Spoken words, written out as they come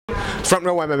Front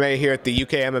Row MMA here at the UK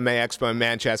MMA Expo in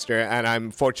Manchester, and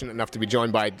I'm fortunate enough to be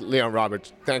joined by Leon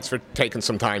Roberts. Thanks for taking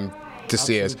some time to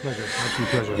see us. Absolute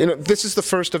pleasure. You know, this is the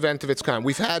first event of its kind.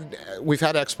 We've had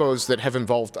expos that have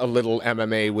involved a little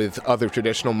MMA with other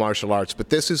traditional martial arts, but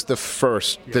this is the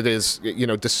first that is, you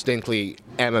know, distinctly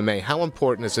MMA. How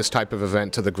important is this type of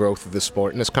event to the growth of the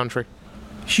sport in this country?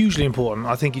 Hugely important.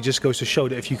 I think it just goes to show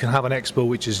that if you can have an expo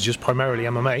which is just primarily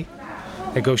MMA,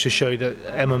 it goes to show that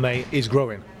MMA is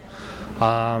growing.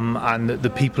 And the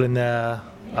people in there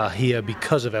are here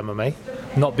because of MMA,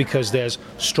 not because there's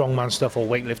strongman stuff or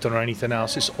weightlifting or anything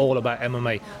else. It's all about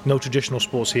MMA. No traditional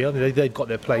sports here. They've got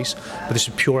their place, but this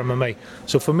is pure MMA.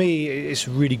 So for me, it's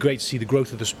really great to see the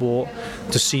growth of the sport,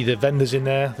 to see the vendors in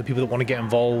there, the people that want to get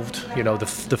involved, you know, the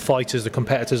fighters, the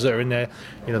competitors that are in there,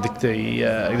 you know,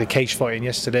 the cage fighting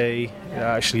yesterday,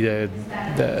 actually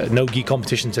the no-gi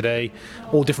competition today,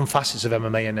 all different facets of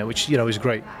MMA in there, which, you know, is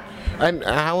great. And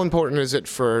how important is it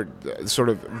for sort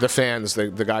of the fans,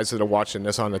 the guys that are watching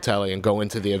this on the telly and go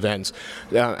into the events?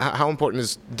 How important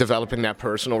is developing that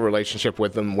personal relationship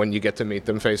with them when you get to meet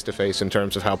them face to face in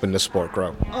terms of helping the sport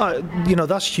grow? You know,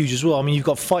 that's huge as well. I mean, you've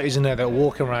got fighters in there that are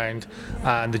walking around,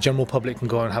 and the general public can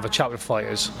go and have a chat with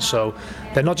fighters. So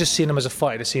they're not just seeing them as a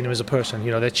fighter; they're seeing them as a person.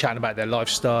 You know, they're chatting about their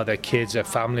lifestyle, their kids, their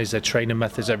families, their training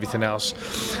methods, everything else,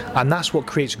 and that's what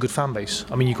creates a good fan base.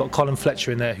 I mean, you've got Colin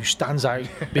Fletcher in there who stands out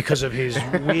because of his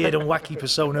weird and wacky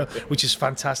persona, which is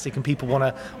fantastic, and people want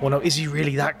to know, is he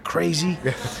really that crazy?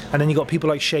 And then you got people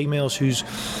like Shay Mills, who's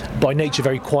by nature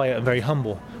very quiet and very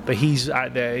humble, but he's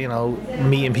out there, you know,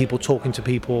 meeting people, talking to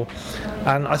people.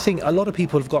 And I think a lot of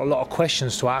people have got a lot of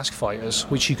questions to ask fighters,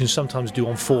 which you can sometimes do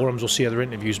on forums or see other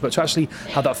interviews, but to actually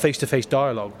have that face-to-face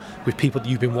dialogue with people that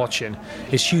you've been watching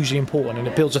is hugely important, and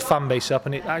it builds a fan base up,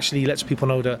 and it actually lets people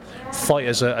know that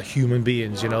fighters are human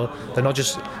beings, you know. They're not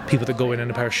just people that go in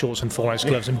a pair of shorts and 4-ounce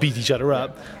gloves and beat each other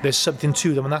up. There's something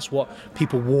to them, and that's what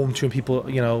people warm to, and people,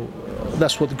 you know,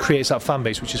 that's what creates that fan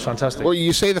base, which is fantastic. Well,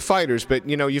 you say the fighters, but,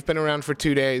 you know, you've been around for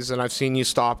 2 days, and I've seen you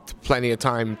stopped plenty of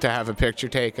time to have a picture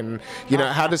taken. You know,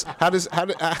 how does that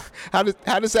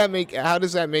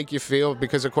make you feel?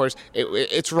 Because of course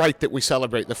it's right that we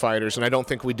celebrate the fighters, and I don't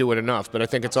think we do it enough. But I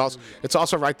think it's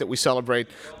also right that we celebrate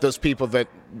those people that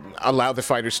allow the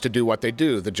fighters to do what they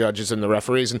do, the judges and the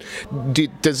referees. And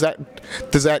does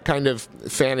that kind of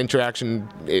fan interaction,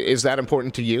 is that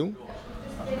important to you?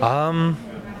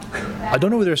 I don't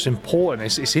know whether it's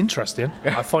important. It's interesting.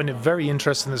 I find it very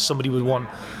interesting that somebody would want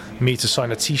me to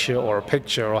sign a T-shirt or a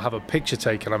picture or have a picture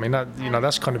taken. I mean, that, you know,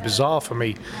 that's kind of bizarre for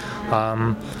me.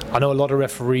 I know a lot of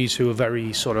referees who are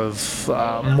very sort of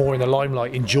more in the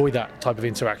limelight enjoy that type of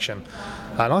interaction.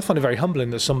 And I find it very humbling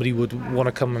that somebody would want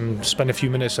to come and spend a few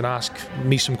minutes and ask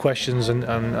me some questions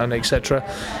and etc.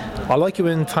 I like it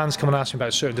when fans come and ask me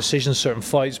about certain decisions, certain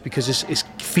fights, because it's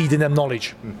feeding them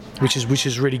knowledge, which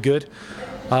is really good.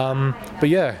 But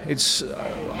yeah,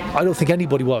 I don't think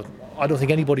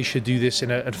anybody should do this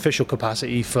in an official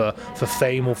capacity for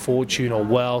fame or fortune or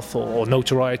wealth or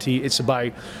notoriety. It's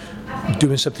about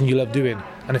doing something you love doing.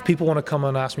 And if people want to come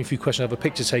and ask me a few questions, have a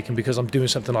picture taken because I'm doing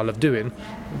something I love doing,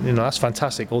 you know, that's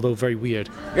fantastic, although very weird.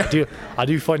 I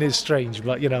do find it strange,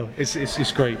 but, you know,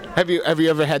 it's great. Have you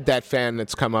ever had that fan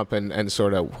that's come up and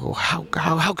sort of, well,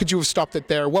 how could you have stopped it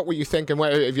there? What were you thinking?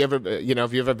 Have you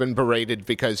ever been berated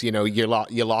because, you know, you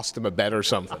lost them a bet or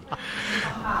something?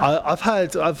 I've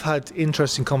had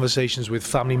interesting conversations with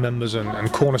family members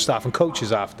and corner staff and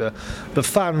coaches after, but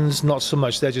fans not so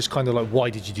much. They're just kind of like, why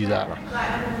did you do that?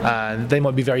 And they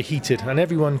might be very heated, and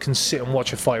everyone can sit and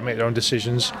watch a fight and make their own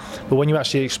decisions, but when you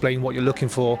actually explain what you're looking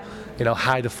for, you know,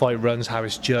 how the fight runs, how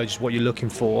it's judged, what you're looking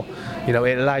for, you know,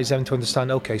 it allows them to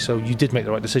understand, okay, so you did make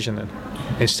the right decision then,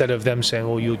 instead of them saying,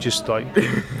 oh, you're just like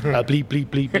bleep bleep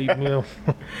bleep bleep, you know.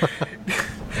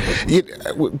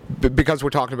 Because we're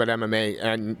talking about MMA,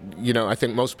 and, you know, I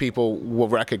think most people will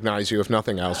recognize you, if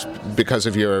nothing else, because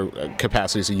of your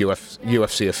capacity as a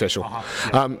UFC official.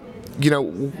 You know,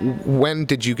 when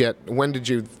did you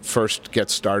first get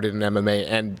started in MMA?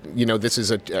 And, you know, this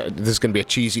is going to be a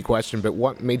cheesy question, but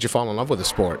what made you fall in love with the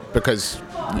sport? Because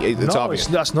it's obvious.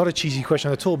 That's not a cheesy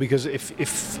question at all, because if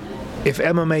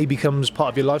MMA becomes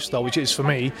part of your lifestyle, which it is for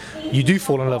me, you do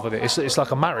fall in love with it. It's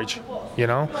like a marriage, you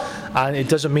know, and it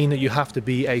doesn't mean that you have to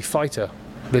be a fighter.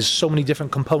 There's so many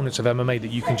different components of MMA that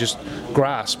you can just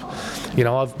grasp. You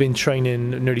know, I've been training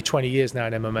nearly 20 years now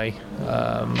in MMA.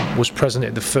 Was present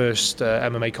at the first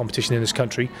MMA competition in this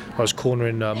country. I was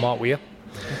cornering Mark Weir,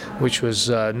 which was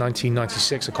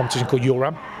 1996, a competition called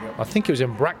Yoram. I think it was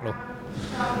in Bracknell,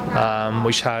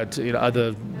 which had, you know,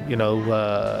 other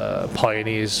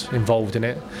pioneers involved in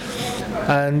it.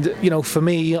 And for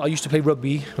me, I used to play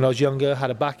rugby when I was younger.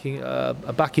 Had a back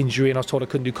injury, and I was told I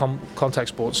couldn't do contact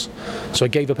sports. So I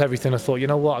gave up everything. I thought, you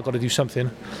know what, I've got to do something.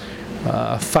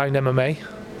 I found MMA,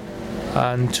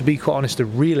 and to be quite honest, the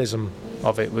realism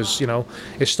of it was,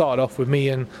 it started off with me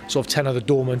and sort of 10 other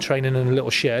doormen training in a little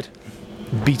shed,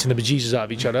 beating the bejesus out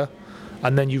of each other.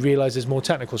 And then you realise there's more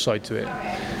technical side to it.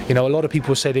 A lot of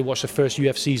people say they watched the first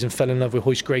UFCs and fell in love with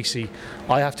Hoist Gracie.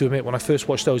 I have to admit, when I first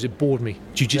watched those, it bored me.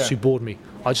 Jiu-jitsu bored me.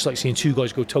 I just like seeing two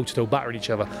guys go toe-to-toe battering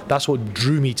each other. That's what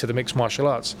drew me to the mixed martial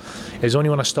arts. It was only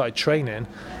when I started training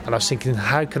and I was thinking,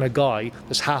 how can a guy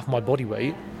that's half my body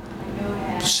weight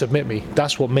submit me?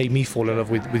 That's what made me fall in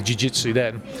love with jiu-jitsu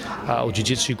then, or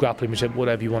jiu-jitsu grappling,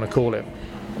 whatever you want to call it.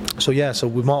 So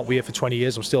with Mark, we're here for 20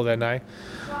 years. I'm still there now.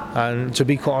 And to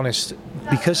be quite honest,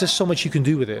 because there's so much you can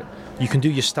do with it, you can do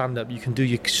your stand-up, you can do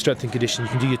your strength and conditioning,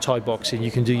 you can do your Thai boxing, you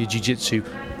can do your jiu-jitsu,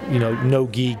 no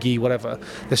gi, whatever.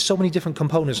 There's so many different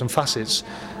components and facets,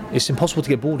 it's impossible to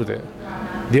get bored of it.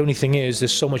 The only thing is,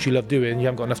 there's so much you love doing, you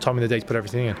haven't got enough time in the day to put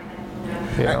everything in.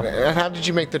 How did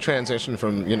you make the transition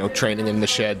from training in the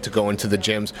shed to going to the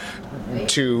gyms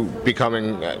to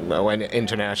becoming an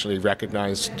internationally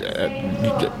recognized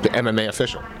MMA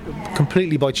official?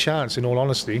 Completely by chance, in all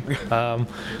honesty.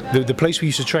 The place we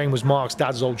used to train was Mark's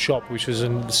dad's old shop, which was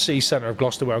in the city centre of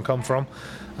Gloucester, where I come from.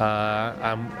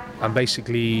 And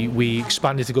basically we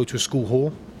expanded to go to a school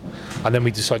hall, and then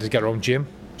we decided to get our own gym.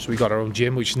 So we got our own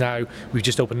gym, which now we've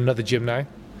just opened another gym now.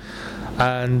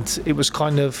 And it was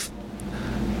kind of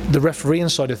the refereeing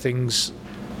side of things.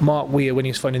 Mark Weir, when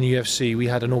he was fighting in the UFC, we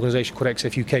had an organisation called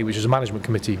XFUK, which was a management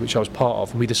committee, which I was part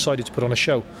of, and we decided to put on a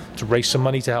show to raise some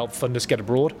money to help fund us get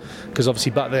abroad, because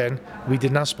obviously back then we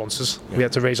didn't have sponsors, we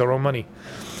had to raise our own money,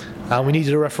 and we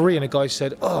needed a referee, and a guy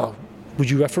said, "Oh, would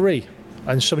you referee?"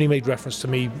 And somebody made reference to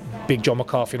me, Big John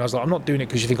McCarthy, and I was like, "I'm not doing it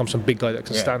because you think I'm some big guy that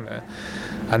can stand there."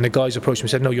 And the guys approached me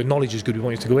and said, "No, your knowledge is good, we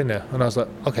want you to go in there." And I was like,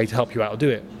 "Okay, to help you out, I'll do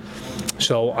it."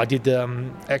 So I did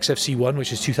XFC1,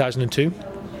 which is 2002,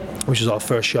 which was our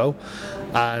first show,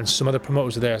 and some other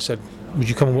promoters were there. I said, "Would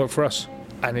you come and work for us?"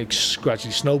 And it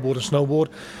gradually snowboard.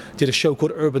 Did a show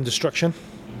called Urban Destruction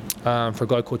for a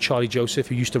guy called Charlie Joseph,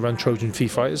 who used to run Trojan Fee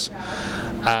Fighters.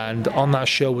 And on that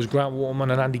show was Grant Waterman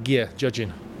and Andy Gear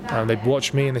judging. And they'd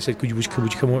watch me and they said, would you come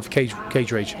and work for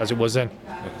Cage Rage, as it was then.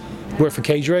 Worked for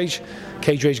Cage Rage.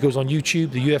 Cage Rage goes on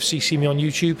YouTube. The UFC see me on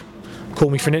YouTube, call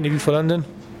me for an interview for London,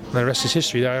 and the rest is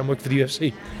history. There I am working for the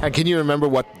UFC. And can you remember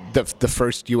what the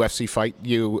first UFC fight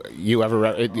you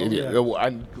ever...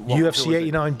 UFC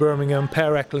 89 Birmingham,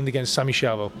 Per Eklund against Sammy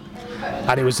Chavo.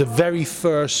 And it was the very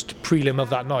first prelim of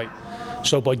that night.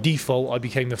 So by default, I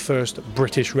became the first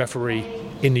British referee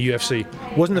in the UFC.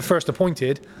 Wasn't the first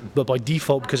appointed, but by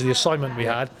default, because of the assignment we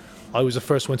had, I was the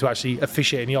first one to actually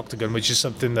officiate in the octagon, which is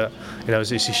something that,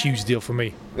 it's a huge deal for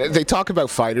me. They talk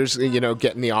about fighters,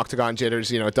 getting the octagon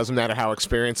jitters. It doesn't matter how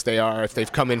experienced they are. If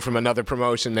they've come in from another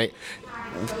promotion,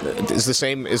 is the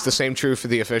same true for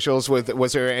the officials?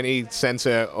 Was there any sense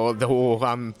of the whole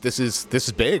this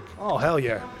is big? Oh hell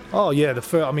yeah! Oh yeah.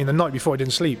 The night before I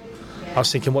didn't sleep, I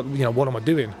was thinking, what am I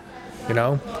doing?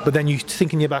 But then you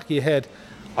think in your back of your head,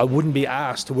 I wouldn't be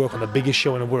asked to work on the biggest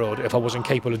show in the world if I wasn't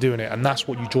capable of doing it, and that's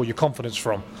what you draw your confidence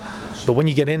from. But when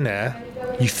you get in there,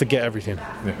 you forget everything.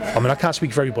 Yeah. I can't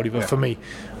speak for everybody, but for me,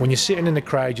 when you're sitting in the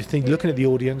crowd, looking at the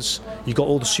audience, you got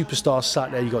all the superstars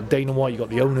sat there, you got Dana White, you got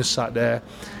the owners sat there,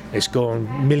 it's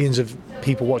going millions of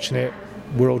people watching it,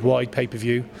 worldwide,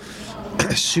 pay-per-view.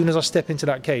 As soon as I step into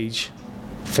that cage,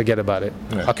 forget about it.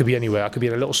 Yeah. I could be anywhere. I could be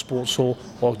in a little sports hall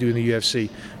or doing the UFC.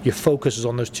 Your focus is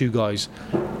on those two guys.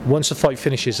 Once the fight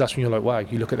finishes, that's when you're like, wow,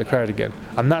 you look at the crowd again.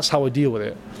 And that's how I deal with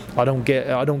it. I don't get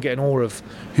an awe of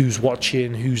who's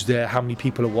watching, who's there, how many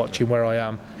people are watching, where I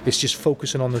am. It's just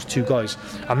focusing on those two guys.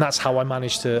 And that's how I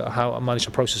manage to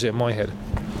process it in my head.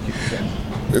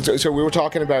 So we were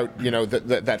talking about,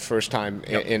 that first time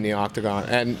in the octagon,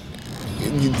 and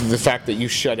the fact that you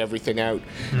shut everything out.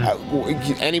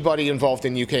 Anybody involved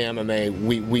in UK MMA,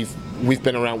 we've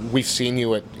been around. We've seen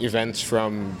you at events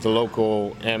from the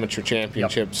local amateur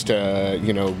championships to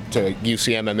to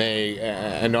UCMMA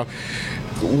and.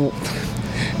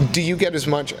 Do you get as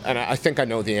much, and I think I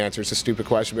know the answer, it's a stupid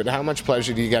question, but how much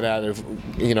pleasure do you get out of,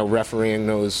 refereeing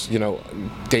those,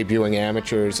 debuting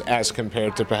amateurs as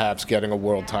compared to perhaps getting a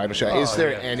world title shot? Is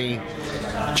there any...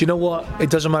 Do you know what?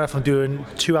 It doesn't matter if I'm doing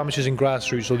two amateurs in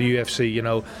grassroots or the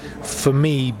UFC, for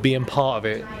me, being part of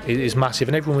it is massive.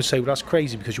 And everyone would say, well, that's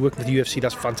crazy because you're working for the UFC,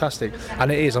 that's fantastic.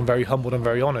 And it is. I'm very humbled and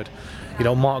very honoured.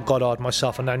 Mark Goddard,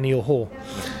 myself, and now Neil Hall,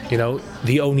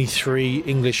 the only three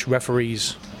English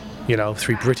referees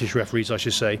 3 British referees, I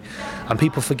should say. And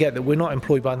people forget that we're not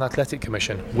employed by an athletic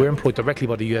commission. We're employed directly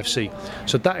by the UFC.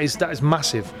 So that is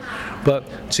massive. But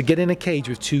to get in a cage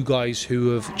with 2 guys who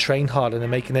have trained hard and are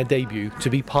making their debut, to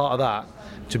be part of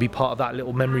that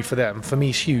little memory for them, for me,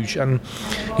 is huge. And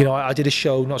I did a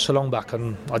show not so long back,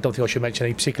 and I don't think I should mention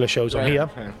any particular shows on here,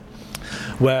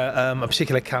 where a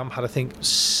particular camp had, I think,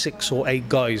 6 or 8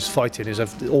 guys fighting. It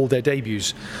was all their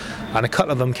debuts, and a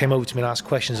couple of them came over to me and asked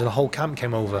questions, and the whole camp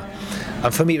came over.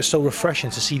 And for me, it was so refreshing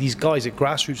to see these guys at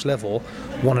grassroots level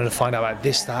wanting to find out about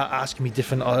this, that, asking me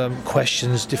different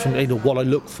questions, different, what I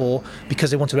look for,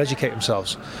 because they want to educate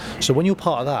themselves. So when you're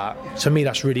part of that, to me,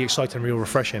 that's really exciting, real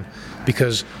refreshing,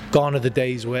 because gone are the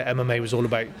days where MMA was all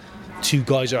about 2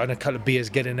 guys are having a couple of beers,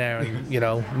 get in there, and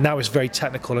now it's very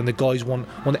technical, and the guys want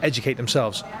to educate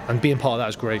themselves, and being part of that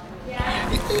is great.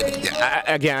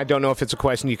 Again, I don't know if it's a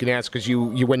question you can ask, because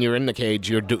you when you're in the cage,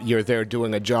 you're there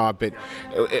doing a job. But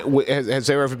has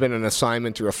there ever been an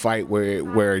assignment or a fight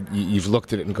where you've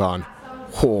looked at it and gone,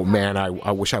 oh man,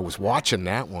 I wish I was watching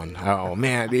that one. Oh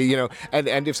man,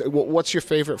 and what's your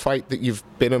favorite fight that you've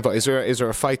been involved? Is there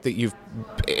a fight that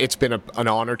it's been an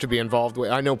honor to be involved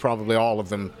with? I know probably all of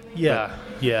them. Yeah.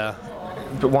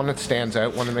 But one that stands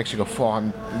out, one that makes you go, "Oh,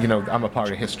 I'm a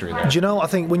part of history there." Do I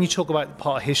think when you talk about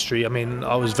part of history, I mean,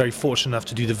 I was very fortunate enough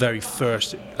to do the very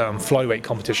first flyweight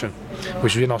competition,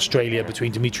 which was in Australia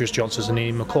between Demetrius Johnson and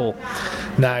Ian McCall.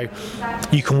 Now,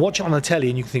 you can watch it on the telly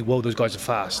and you can think, "Whoa, those guys are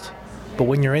fast." But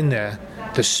when you're in there,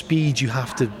 the speed you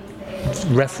have to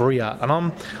referee at, and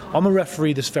I'm a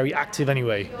referee that's very active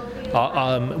anyway.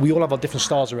 We all have our different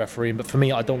styles of refereeing, but for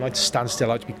me, I don't like to stand still.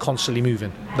 I like to be constantly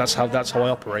moving. That's how I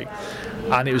operate.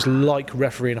 And it was like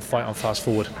refereeing a fight on fast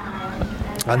forward.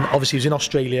 And obviously, it was in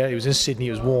Australia. It was in Sydney.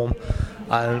 It was warm.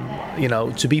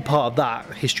 And to be part of that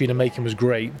history in the making was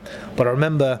great. But I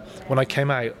remember when I came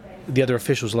out, the other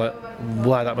officials were like,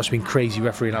 wow, that must have been crazy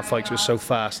refereeing that fight, 'cause it was so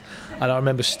fast. And I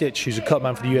remember Stitch, who's a cut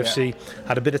man for the UFC,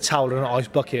 had a bit of towel and an ice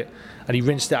bucket, and he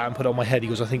rinsed it out and put it on my head. He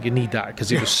goes, I think you need that,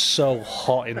 because it was so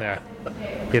hot in there.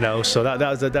 So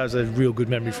that was a real good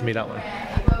memory for me, that one.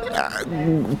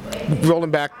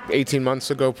 Rolling back 18 months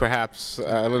ago, perhaps,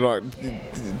 a little,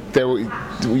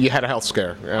 you had a health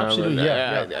scare. Absolutely,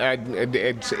 yeah.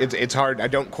 It's hard. I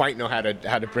don't quite know how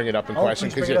to bring it up in question,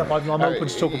 because I'm open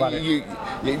to talk about it.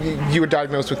 You were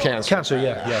diagnosed with cancer. Cancer,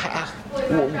 yeah.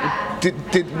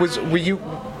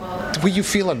 Were you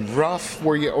feeling rough?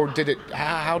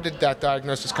 How did that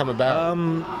diagnosis come about?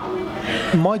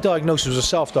 My diagnosis was a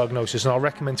self-diagnosis, and I'll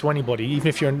recommend to anybody, even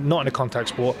if you're not in a contact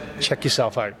sport, check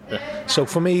yourself out. Yeah. So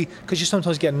for me, because you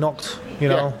sometimes get knocked,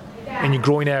 in your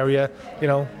groin area,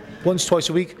 once, twice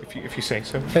a week. If you say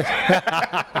so.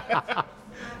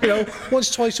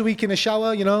 Once, twice a week in the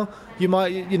shower, you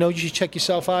might, you should check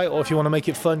yourself out, or if you want to make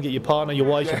it fun, get your partner, your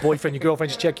wife, your boyfriend, your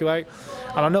girlfriend to check you out.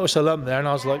 And I noticed a lump there, and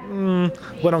I was like,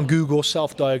 went on Google,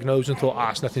 self-diagnosed, and thought,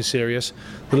 it's nothing serious.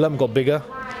 The lump got bigger.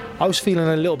 I was feeling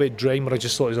a little bit drained, but I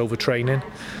just thought it was overtraining.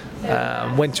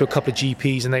 Went to a couple of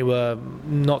GPs, and they were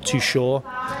not too sure.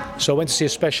 So I went to see a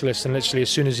specialist, and literally as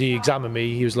soon as he examined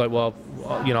me, he was like, well,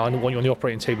 I want you on the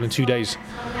operating table in 2 days.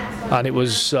 And it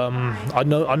was, I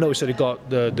noticed that it got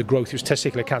the growth. It was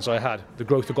testicular cancer I had. The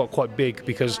growth had got quite big,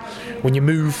 because when you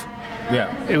move,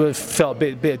 it felt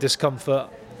a bit of discomfort.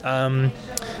 And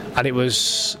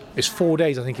it's 4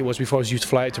 days, I think it was, before I was due to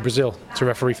fly out to Brazil to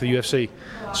referee for the UFC.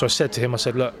 So I said to him,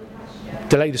 look,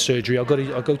 delay the surgery. I'll go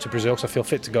to Brazil because I feel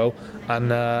fit to go,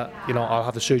 and I'll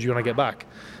have the surgery when I get back.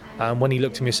 And when he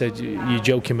looked at me and said, "You're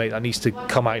joking, mate, that needs to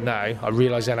come out now," I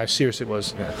realised then how serious it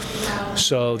was. Yeah.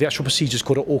 So the actual procedure is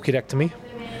called an orchidectomy.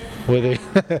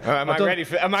 Am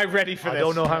I ready for this? I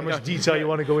don't know how much detail you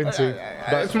want to go into.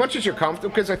 But as much as you're comfortable,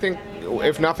 because I think,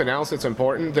 if nothing else, it's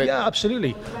important that... Yeah,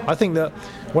 absolutely. I think that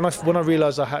when I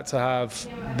realised I had to have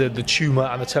the tumour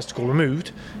and the testicle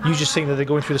removed, you just think that they're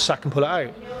going through the sac and pull it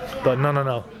out. But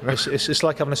no. It's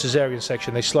like having a cesarean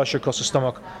section. They slice you across the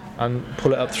stomach and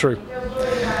pull it up through.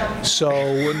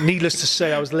 So, needless to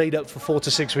say, I was laid up for 4 to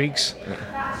 6 weeks.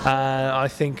 I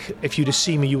think if you'd have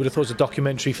seen me, you would have thought it was a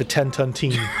documentary for 10-ton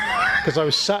team, because I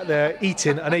was sat there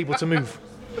eating, unable to move.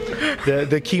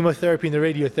 The chemotherapy and the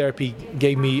radiotherapy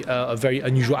gave me a very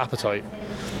unusual appetite.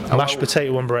 Mashed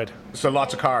potato and bread. So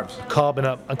lots of carbs. Carbing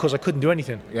up, and because I couldn't do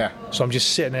anything. Yeah. So I'm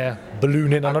just sitting there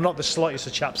ballooning, and I'm not the slightest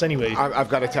of chaps anyway. I've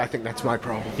got to tell you, I think that's my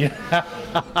problem. Yeah.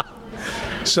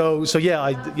 So yeah,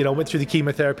 I went through the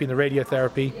chemotherapy and the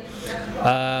radiotherapy,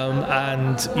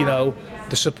 and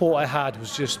the support I had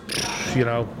was just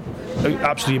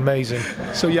absolutely amazing.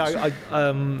 So yeah,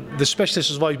 the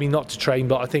specialist advised me not to train,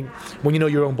 but I think when you know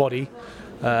your own body,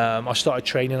 I started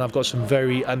training. I've got some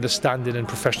very understanding and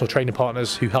professional training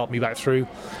partners who helped me back through.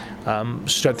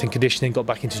 Strength and conditioning, got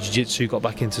back into jiu-jitsu, got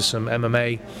back into some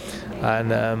MMA,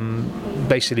 and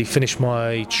basically finished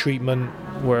my treatment.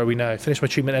 Where are we now? Finished my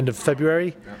treatment end of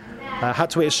February.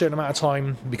 Had to wait a certain amount of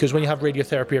time because when you have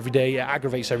radiotherapy every day, it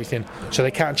aggravates everything. So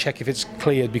they can't check if it's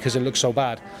cleared because it looks so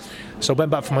bad. So I went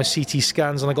back for my CT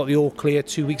scans and I got the all clear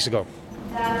 2 weeks ago,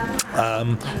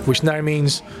 which now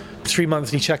means 3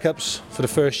 monthly checkups for the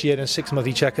first year, and 6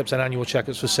 monthly checkups and annual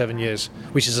checkups for 7 years,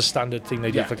 which is a standard thing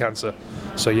they do for cancer.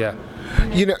 So yeah.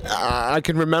 You know, I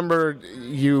can remember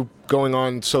you going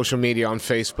on social media on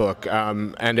Facebook,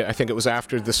 and I think it was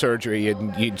after the surgery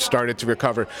and you'd started to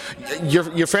recover.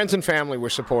 Your friends and family were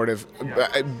supportive,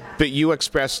 but you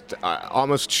expressed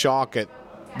almost shock at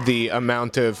the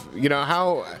amount of,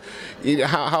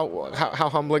 how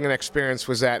humbling an experience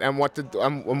was that, and what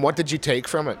did you take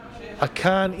from it? I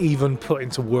can't even put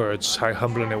into words how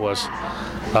humbling it was.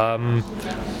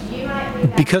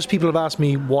 Because people have asked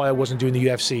me why I wasn't doing the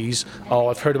UFCs,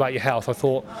 I've heard about your health. I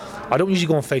thought, I don't usually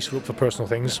go on Facebook for personal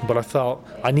things, but I felt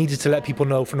I needed to let people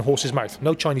know from the horse's mouth.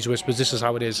 No Chinese whispers, this is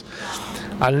how it is.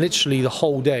 And literally the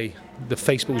whole day, the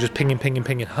Facebook was just pinging.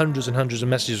 Hundreds and hundreds of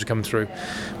messages were coming through,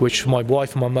 which for my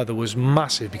wife and my mother was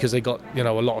massive because they got, a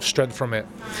lot of strength from it.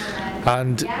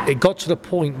 And it got to the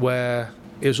point where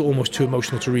it was almost too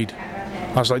emotional to read.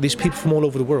 I was like, these people from all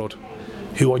over the world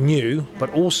who I knew, but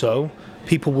also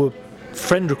people were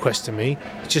friend requesting me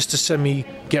just to send me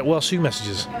get well soon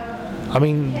messages. I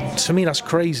mean, to me that's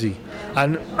crazy,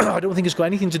 and I don't think it's got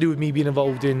anything to do with me being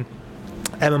involved in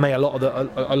MMA. A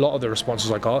lot of the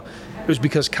responses I got, it was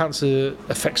because cancer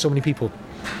affects so many people,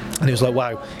 and it was like,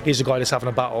 wow, here's a guy that's having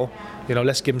a battle,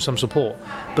 let's give him some support.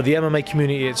 But the MMA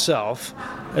community itself,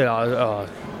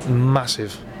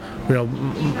 massive.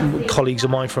 Colleagues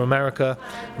of mine from America,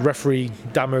 referee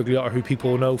Dan Mergliata, who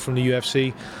people know from the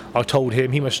UFC, I told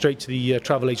him, he went straight to the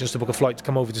travel agents to book a flight to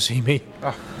come over to see me.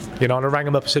 And I rang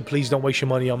him up and said, please don't waste your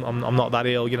money, I'm not that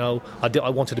ill, I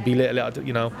wanted to be little,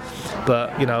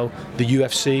 but the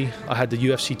UFC, I had the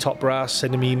UFC top brass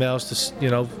sending me emails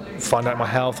to find out my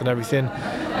health and everything,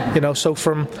 so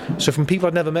from people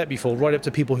I'd never met before right up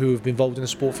to people who have been involved in the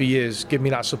sport for years, giving me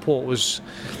that support was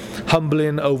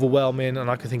humbling, overwhelming, and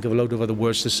I could think of a load of other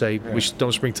words to say which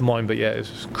don't spring to mind, but yeah,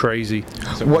 it's crazy.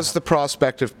 Was the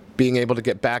prospect of being able to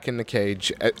get back in the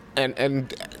cage,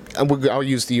 and I'll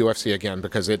use the UFC again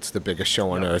because it's the biggest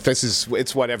show on earth.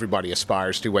 It's what everybody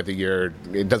aspires to, whether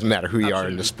it doesn't matter who you are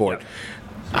in the sport.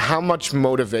 Yeah. How much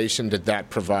motivation did that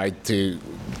provide to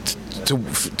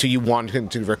you wanting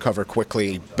to recover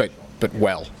quickly but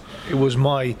well? It was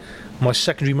my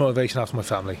secondary motivation after my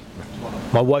family.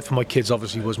 My wife and my kids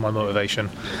obviously was my motivation.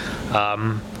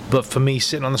 But for me,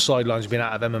 sitting on the sidelines, being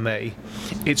out of MMA,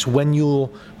 it's when you're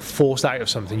forced out of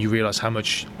something, you realise how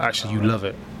much actually you love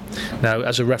it. Now,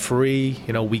 as a referee,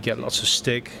 we get lots of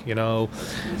stick. We're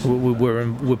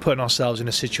putting ourselves in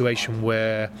a situation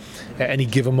where at any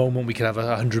given moment we can have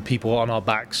 100 people on our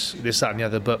backs, this, that, and the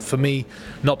other. But for me,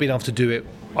 not being able to do it,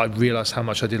 I realised how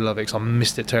much I did love it because I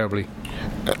missed it terribly.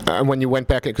 And when you went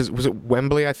back, because was it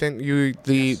Wembley? I think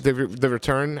the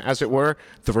return, as it were,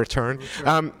 the return.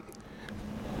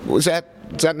 Was that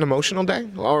an emotional day,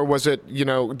 or was it?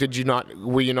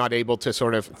 Were you not able to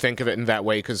sort of think of it in that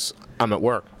way because I'm at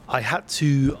work? I had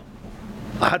to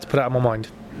put it out of my mind,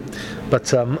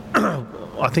 but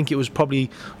I think it was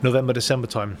probably November, December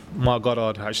time. Mark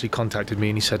Goddard actually contacted me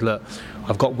and he said, look,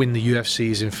 I've got win the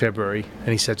UFCs in February, and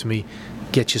he said to me,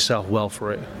 get yourself well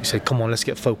for it. He said, come on, let's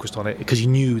get focused on it, because he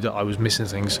knew that I was missing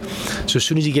things. So as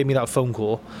soon as he gave me that phone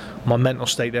call, my mental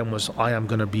state then was, I am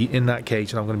going to be in that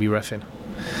cage and I'm going to be reffing.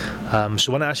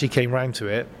 So when it actually came round to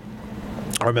it,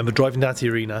 I remember driving down to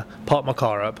the arena, parked my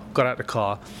car up, got out of the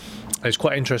car. It was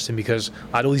quite interesting because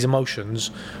I had all these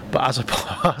emotions, but as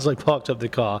I parked up the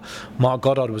car, Mark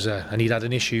Goddard was there, and he'd had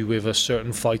an issue with a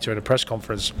certain fighter in a press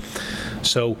conference.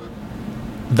 So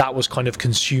that was kind of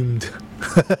consumed.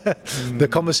 The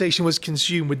conversation was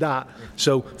consumed with that.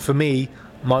 So for me,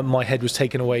 my head was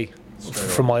taken away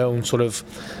from my own sort of,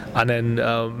 and then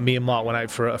me and Mark went out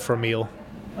for a meal,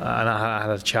 and I had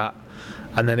a chat.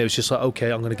 And then it was just like, okay,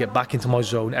 I'm going to get back into my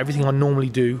zone. Everything I normally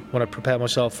do when I prepare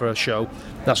myself for a show,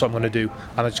 that's what I'm going to do.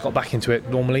 And I just got back into it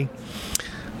normally.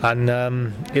 And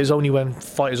it was only when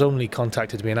Fighters Only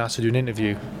contacted me and asked to do an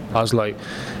interview, I was like,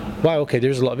 wow, okay,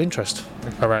 there's a lot of interest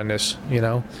around this,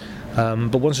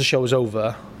 But once the show was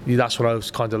over, that's when I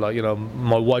was kind of like,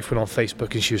 my wife went on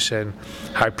Facebook and she was saying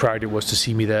how proud it was to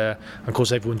see me there. And of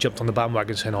course, everyone jumped on the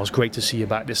bandwagon saying, oh, it's great to see you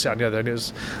back, this, that, and the other. And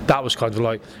that was kind of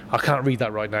like, I can't read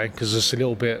that right now because it's a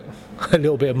little bit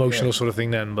emotional sort of thing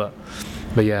then. But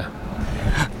yeah.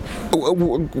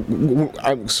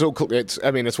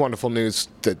 It's wonderful news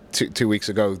that 2 weeks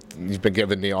ago you've been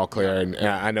given the all clear, and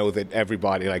I know that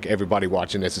everybody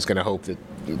watching this is going to hope that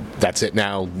that's it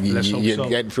now. You're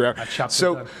getting forever.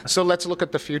 So let's look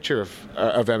at the future of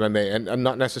MMA, and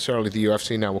not necessarily the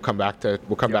UFC. Now we'll come back to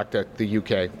the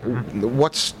UK.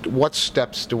 What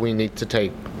steps do we need to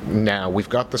take now? We've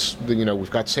got this. We've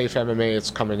got Safe MMA.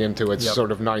 It's coming into its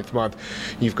sort of ninth month.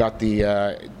 You've got the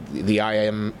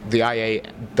IAMMAF,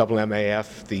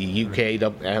 the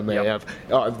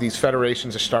UKMAF, these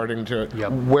federations are starting to.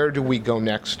 Where do we go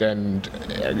next, and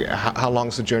how long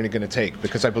is the journey going to take?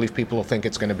 Because I believe people will think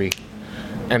it's going to be,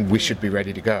 and we should be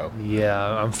ready to go.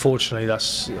 Yeah, unfortunately,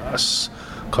 that's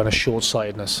kind of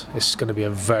short-sightedness. It's going to be a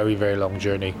very, very long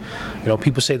journey.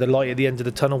 People say the light at the end of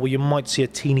the tunnel. Well, you might see a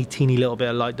teeny little bit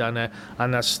of light down there,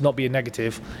 and that's not being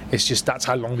negative. It's just that's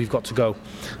how long we've got to go.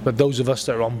 But those of us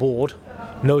that are on board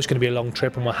know it's going to be a long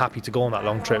trip, and we're happy to go on that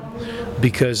long trip,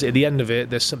 because at the end of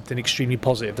it there's something extremely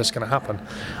positive that's going to happen,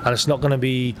 and it's not going to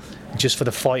be just for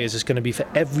the fighters. It's going to be for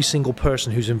every single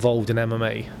person who's involved in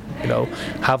MMA.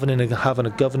 Having a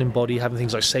governing body, having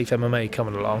things like Safe MMA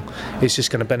coming along, it's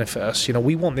just going to benefit us.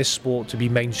 We want this sport to be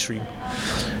mainstream.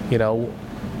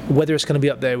 Whether it's going to be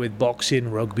up there with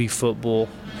boxing, rugby, football,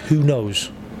 who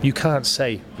knows? You can't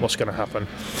say what's going to happen.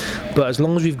 But as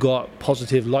long as we've got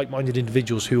positive, like-minded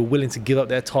individuals who are willing to give up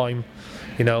their time,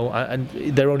 and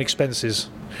their own expenses.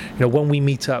 When we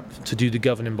meet up to do the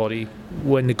governing body,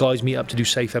 when the guys meet up to do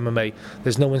Safe MMA,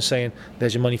 there's no one saying,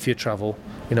 there's your money for your travel.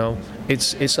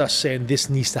 It's us saying this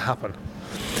needs to happen.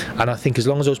 And I think as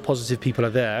long as those positive people are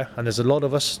there, and there's a lot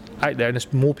of us out there, and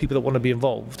there's more people that want to be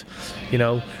involved,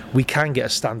 we can get a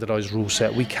standardised rule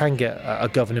set. We can get a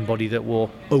governing body that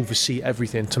will oversee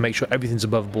everything to make sure everything's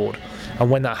above board. And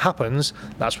when that happens,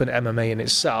 that's when MMA in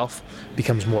itself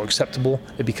becomes more acceptable.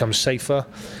 It becomes safer,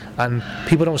 and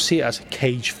people don't see it as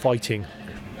cage fighting.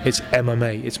 It's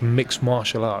MMA, it's mixed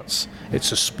martial arts,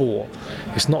 it's a sport.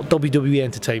 It's not WWE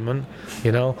entertainment,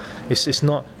 It's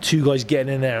not two guys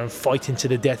getting in there and fighting to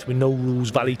the death with no rules,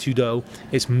 Vale Tudo.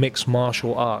 It's mixed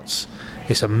martial arts.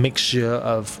 It's a mixture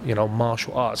of,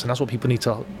 martial arts, and that's what people need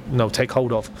to, take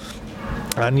hold of.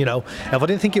 And, if I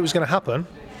didn't think it was going to happen,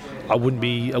 I wouldn't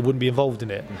be involved in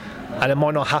it. And it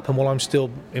might not happen while I'm still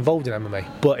involved in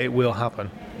MMA, but it will happen.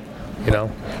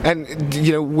 And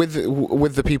with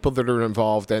the people that are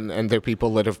involved, and they're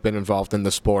people that have been involved in the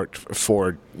sport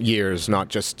for years, not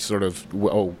just sort of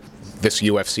this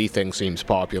UFC thing seems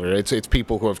popular. It's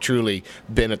people who have truly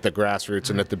been at the grassroots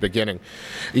and at the beginning.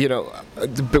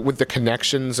 But with the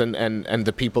connections and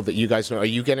the people that you guys know, are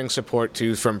you getting support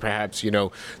too from perhaps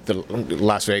the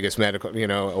Las Vegas Medical,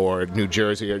 or New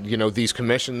Jersey, or these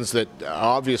commissions that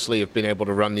obviously have been able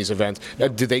to run these events?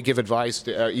 Do they give advice?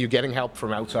 Are you getting help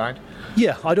from outside?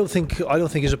 Yeah, I don't think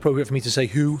it's appropriate for me to say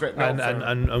who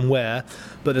and where,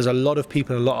 but there's a lot of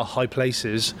people in a lot of high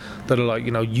places that are like,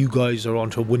 you guys are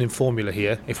onto a winning formula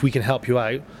here. If we can help you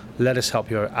out, let us help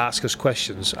you out. Ask us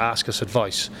questions, ask us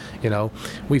advice.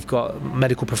 We've got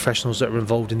medical professionals that are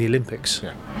involved in the Olympics.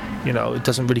 Yeah. It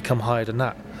doesn't really come higher than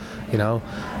that.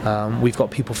 We've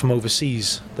got people from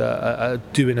overseas that are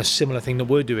doing a similar thing that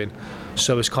we're doing.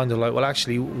 So it's kind of like, well,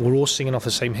 actually, we're all singing off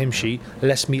the same hymn sheet.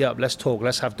 Let's meet up, let's talk,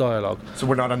 let's have dialogue. So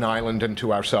we're not an island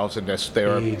unto ourselves in this.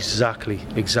 Exactly.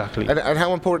 And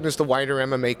how important is the wider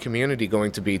MMA community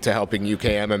going to be to helping UK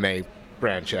MMA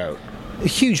branch out?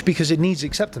 Huge, because it needs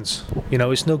acceptance.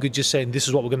 It's no good just saying this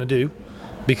is what we're going to do,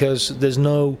 because there's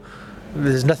nothing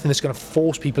that's going to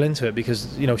force people into it,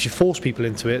 because if you force people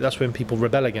into it, that's when people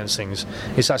rebel against things.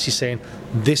 It's actually saying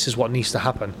this is what needs to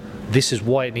happen, this is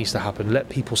why it needs to happen. Let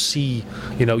people see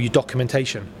your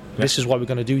documentation. This is why we're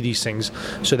going to do these things,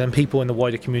 so then people in the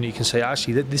wider community can say,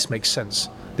 actually, this makes sense,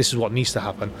 this is what needs to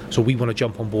happen, so we want to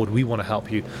jump on board, we want to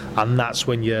help you. And that's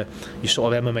when your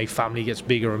sort of MMA family gets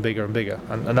bigger and bigger and bigger,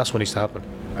 and that's what needs to happen.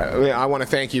 I want to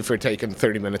thank you for taking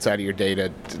 30 minutes out of your day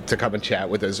to come and chat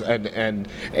with us, and I'm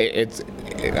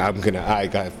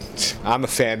a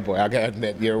fanboy. I gotta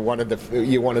admit, you're one of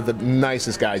the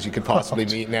nicest guys you could possibly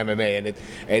meet in MMA, and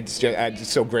I'm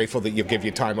just so grateful that you give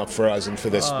your time up for us and for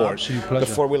this sport. Absolute pleasure.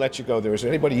 Before we let you go, there is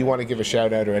anybody you want to give a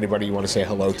shout out, or anybody you want to say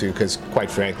hello to? Because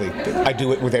quite frankly, I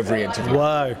do it with every interview.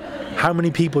 Wow, how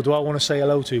many people do I want to say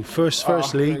hello to?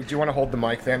 Firstly, do you want to hold the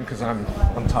mic then? Because I'm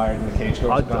tired and the cage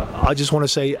goes down. I just want to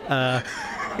say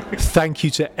thank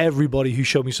you to everybody who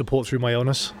showed me support through my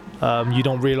illness. You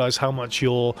don't realise how much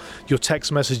your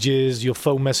text messages, your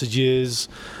phone messages,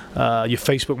 your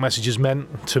Facebook messages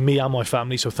meant to me and my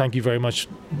family. So thank you very much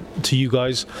to you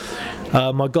guys.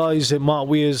 My guys at Mark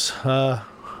Weir's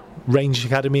Range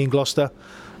Academy in Gloucester,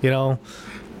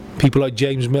 people like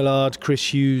James Millard,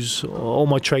 Chris Hughes, all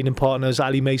my training partners,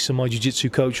 Ali Mason, my jiu-jitsu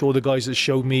coach, all the guys that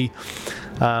showed me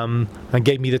and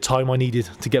gave me the time I needed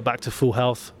to get back to full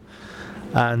health.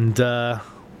 And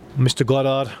Mr.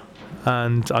 Goddard,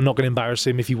 and I'm not going to embarrass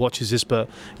him if he watches this, but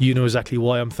you know exactly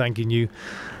why I'm thanking you.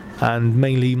 And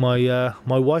mainly my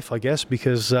wife, I guess,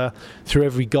 because through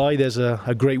every guy there's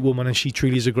a great woman, and she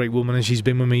truly is a great woman, and she's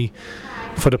been with me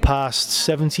for the past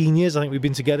 17 years. I think we've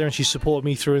been together, and she's supported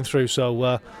me through and through.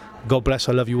 So God bless,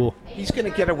 I love you all. He's going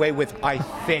to get away with, I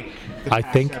think, the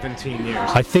past 17 years.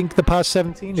 I think the past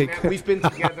 17. We've been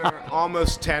together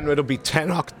almost 10. It'll be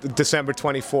 10 December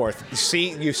 24th.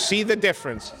 You see the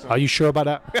difference. Are you sure about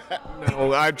that?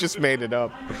 No, I've just made it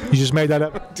up. You just made that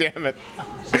up? Damn it.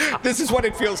 This is what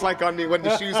it feels like when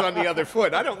the shoe's on the other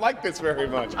foot. I don't like this very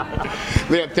much.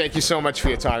 Liam, thank you so much for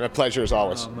your time. A pleasure as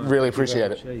always. Really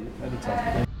appreciate it.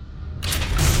 Anytime.